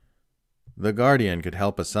The Guardian could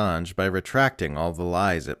help Assange by retracting all the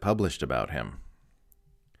lies it published about him.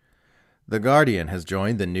 The Guardian has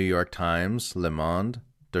joined the New York Times, Le Monde,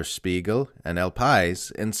 Der Spiegel, and El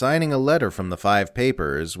País in signing a letter from the 5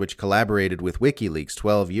 papers which collaborated with WikiLeaks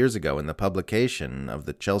 12 years ago in the publication of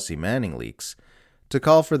the Chelsea Manning leaks to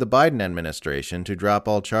call for the Biden administration to drop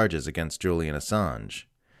all charges against Julian Assange.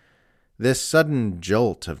 This sudden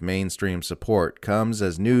jolt of mainstream support comes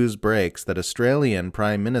as news breaks that Australian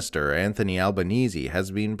Prime Minister Anthony Albanese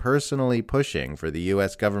has been personally pushing for the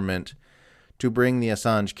U.S. government to bring the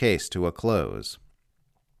Assange case to a close.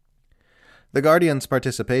 The Guardian's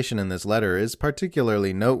participation in this letter is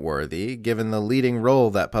particularly noteworthy given the leading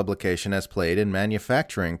role that publication has played in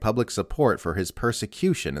manufacturing public support for his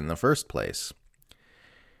persecution in the first place.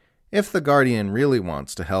 If The Guardian really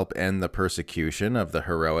wants to help end the persecution of the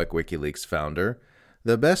heroic WikiLeaks founder,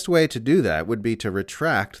 the best way to do that would be to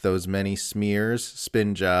retract those many smears,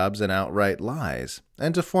 spin jobs, and outright lies,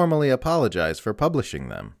 and to formally apologize for publishing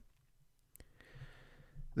them.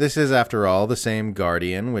 This is, after all, the same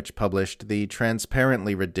Guardian which published the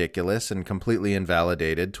transparently ridiculous and completely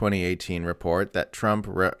invalidated 2018 report that Trump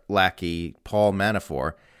lackey Paul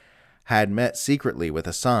Manafort had met secretly with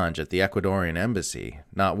Assange at the Ecuadorian embassy,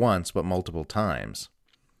 not once but multiple times.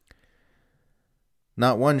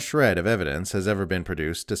 Not one shred of evidence has ever been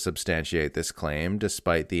produced to substantiate this claim,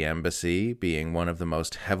 despite the embassy being one of the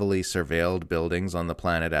most heavily surveilled buildings on the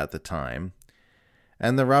planet at the time.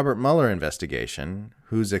 And the Robert Mueller investigation,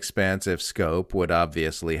 whose expansive scope would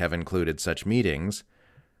obviously have included such meetings,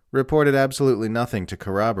 reported absolutely nothing to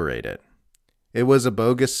corroborate it. It was a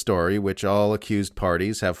bogus story which all accused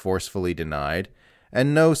parties have forcefully denied,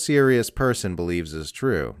 and no serious person believes is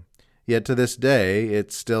true. Yet to this day,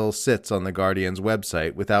 it still sits on the Guardian's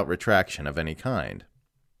website without retraction of any kind.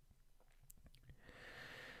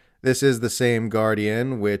 This is the same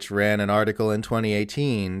Guardian which ran an article in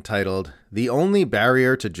 2018 titled, "The Only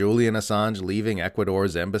Barrier to Julian Assange Leaving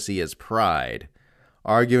Ecuador's Embassy is Pride,"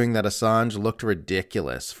 arguing that Assange looked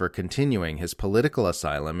ridiculous for continuing his political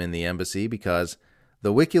asylum in the embassy because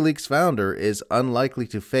the WikiLeaks founder is unlikely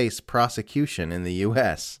to face prosecution in the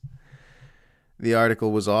U.S. The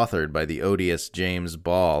article was authored by the odious James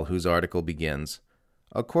Ball, whose article begins,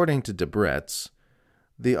 "According to Debrett's,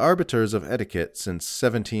 the arbiters of etiquette since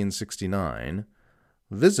 1769,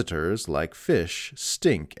 visitors, like fish,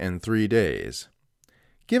 stink in 3 days.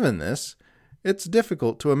 Given this, it's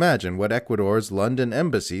difficult to imagine what Ecuador's London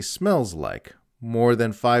embassy smells like, more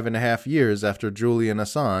than 5.5 years after Julian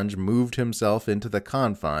Assange moved himself into the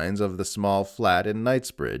confines of the small flat in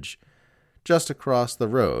Knightsbridge, just across the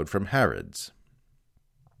road from Harrods."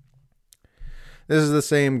 This is the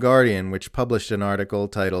same Guardian which published an article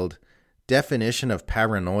titled, "Definition of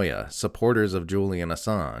Paranoia, Supporters of Julian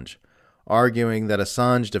Assange," arguing that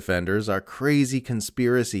Assange defenders are crazy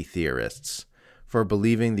conspiracy theorists for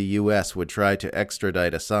believing the U.S. would try to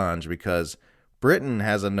extradite Assange because Britain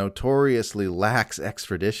has a notoriously lax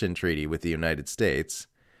extradition treaty with the United States,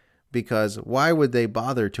 because why would they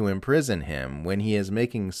bother to imprison him when he is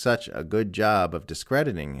making such a good job of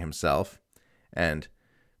discrediting himself, and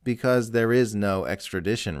because there is no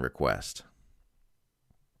extradition request.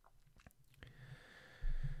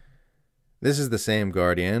 This is the same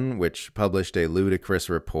Guardian which published a ludicrous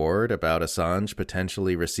report about Assange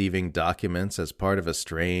potentially receiving documents as part of a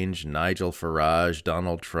strange Nigel Farage,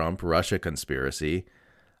 Donald Trump, Russia conspiracy,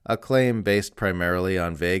 a claim based primarily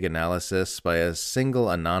on vague analysis by a single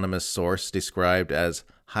anonymous source described as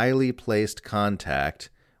highly placed contact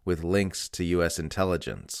with links to U.S.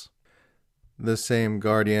 intelligence. The same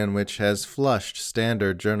Guardian which has flushed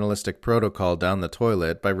standard journalistic protocol down the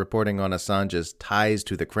toilet by reporting on Assange's ties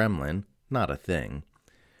to the Kremlin, not a thing,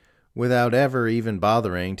 without ever even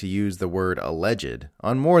bothering to use the word alleged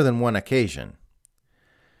on more than one occasion.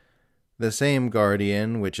 The same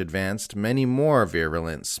Guardian which advanced many more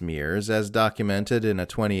virulent smears as documented in a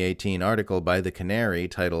 2018 article by The Canary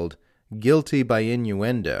titled "Guilty by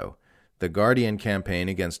Innuendo, the Guardian Campaign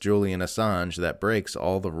Against Julian Assange That Breaks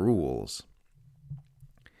All the Rules."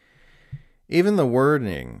 Even the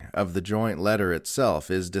wording of the joint letter itself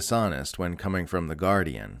is dishonest when coming from The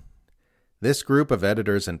Guardian. This group of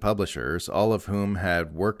editors and publishers, all of whom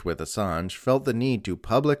had worked with Assange, felt the need to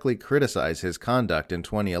publicly criticize his conduct in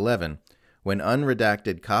 2011 when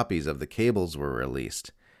unredacted copies of the cables were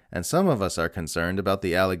released, and some of us are concerned about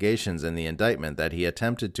the allegations in the indictment that he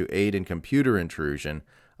attempted to aid in computer intrusion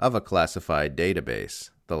of a classified database,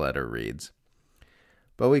 the letter reads.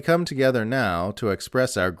 But we come together now to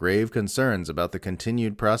express our grave concerns about the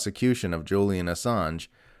continued prosecution of Julian Assange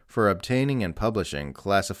for obtaining and publishing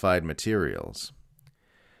classified materials.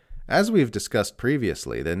 As we've discussed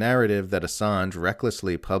previously, the narrative that Assange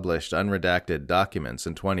recklessly published unredacted documents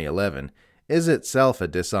in 2011 is itself a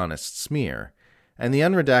dishonest smear, and the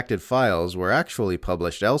unredacted files were actually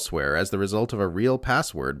published elsewhere as the result of a real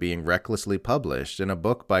password being recklessly published in a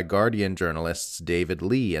book by Guardian journalists David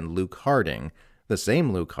Lee and Luke Harding, the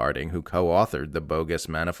same Luke Harding who co-authored the bogus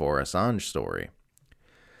Manafort Assange story.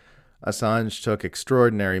 Assange took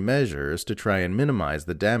extraordinary measures to try and minimize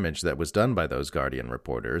the damage that was done by those Guardian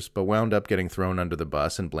reporters, but wound up getting thrown under the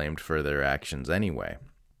bus and blamed for their actions anyway.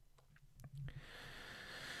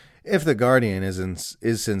 If The Guardian is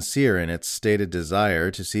sincere in its stated desire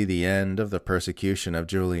to see the end of the persecution of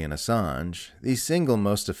Julian Assange, the single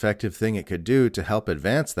most effective thing it could do to help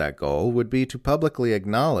advance that goal would be to publicly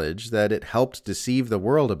acknowledge that it helped deceive the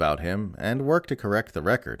world about him and work to correct the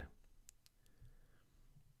record.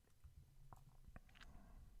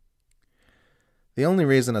 The only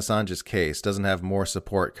reason Assange's case doesn't have more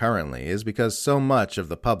support currently is because so much of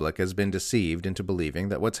the public has been deceived into believing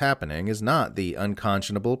that what's happening is not the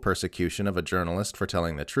unconscionable persecution of a journalist for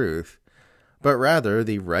telling the truth, but rather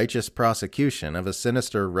the righteous prosecution of a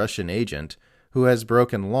sinister Russian agent who has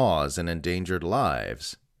broken laws and endangered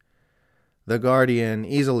lives. The Guardian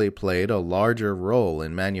easily played a larger role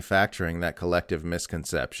in manufacturing that collective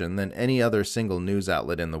misconception than any other single news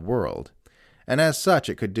outlet in the world, and as such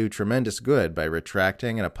it could do tremendous good by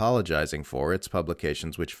retracting and apologizing for its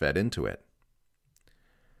publications which fed into it.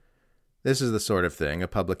 This is the sort of thing a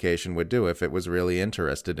publication would do if it was really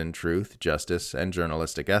interested in truth, justice, and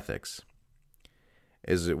journalistic ethics.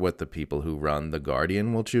 Is it what the people who run The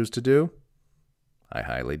Guardian will choose to do? I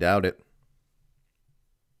highly doubt it.